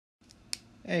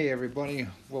Hey everybody,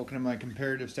 welcome to my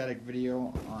comparative static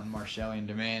video on Marshallian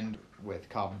demand with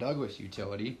Cobb-Douglas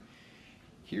utility.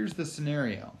 Here's the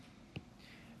scenario.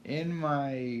 In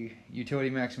my utility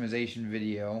maximization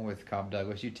video with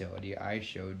Cobb-Douglas utility, I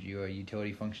showed you a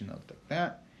utility function that looked like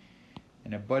that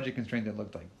and a budget constraint that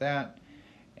looked like that.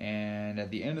 And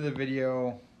at the end of the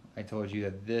video, I told you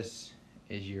that this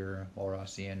is your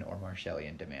Laurentian or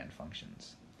Marshallian demand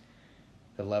functions.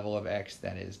 The level of X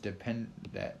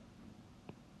that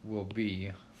will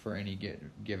be for any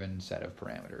given set of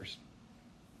parameters.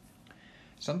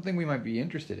 Something we might be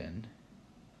interested in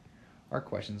are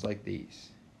questions like these.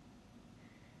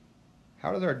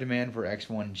 How does our demand for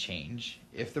X1 change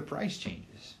if the price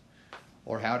changes?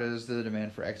 Or how does the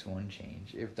demand for X1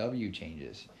 change if W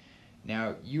changes?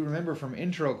 Now, you remember from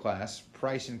intro class,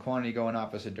 price and quantity go in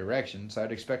opposite directions, so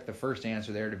I'd expect the first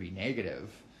answer there to be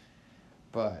negative.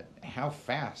 But how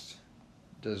fast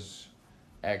does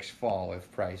X fall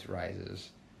if price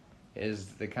rises is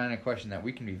the kind of question that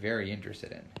we can be very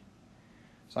interested in.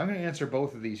 So I'm going to answer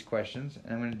both of these questions,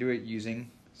 and I'm going to do it using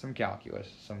some calculus,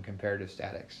 some comparative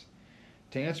statics.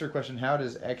 To answer a question, how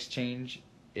does X change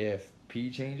if P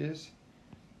changes?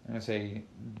 I'm going to say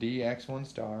dx1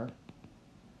 star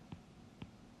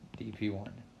dp1.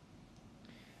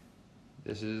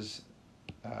 This is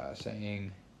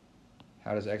saying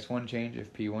how does x1 change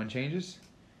if p1 changes?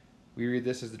 We read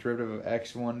this as the derivative of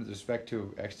x1 with respect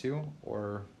to x2,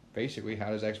 or basically how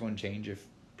does x1 change if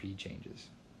p changes?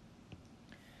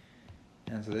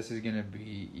 And so this is going to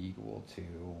be equal to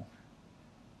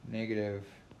negative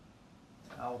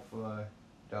alpha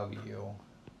w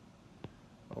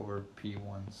over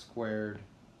p1 squared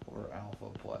over alpha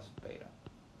plus beta.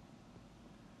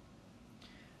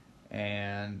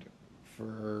 And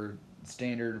for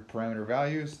standard parameter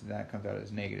values, that comes out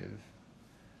as negative.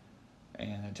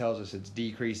 And it tells us it's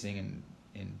decreasing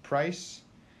in price.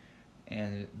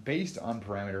 And based on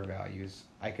parameter values,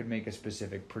 I could make a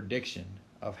specific prediction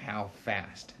of how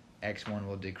fast X1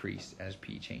 will decrease as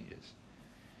P changes.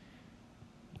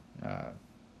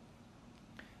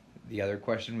 The other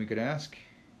question we could ask,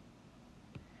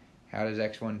 how does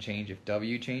X1 change if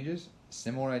W changes?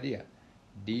 Similar idea,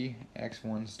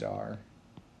 dx1 star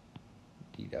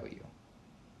dw.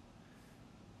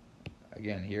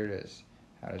 Again, here it is.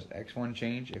 How does X1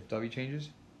 change if W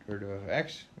changes? Derivative of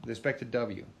X with respect to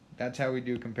W. That's how we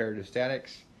do comparative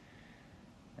statics.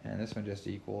 And this one just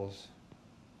equals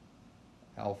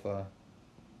alpha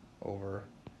over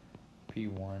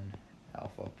P1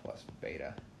 alpha plus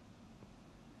beta,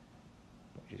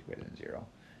 which is greater than 0.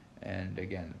 And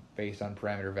again, based on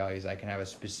parameter values, I can have a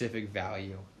specific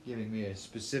value giving me a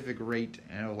specific rate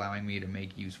and allowing me to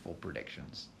make useful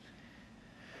predictions.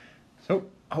 So,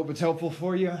 I hope it's helpful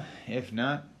for you. If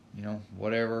not,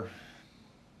 whatever.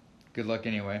 Good luck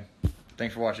anyway.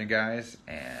 Thanks for watching, guys,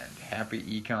 and happy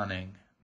econing.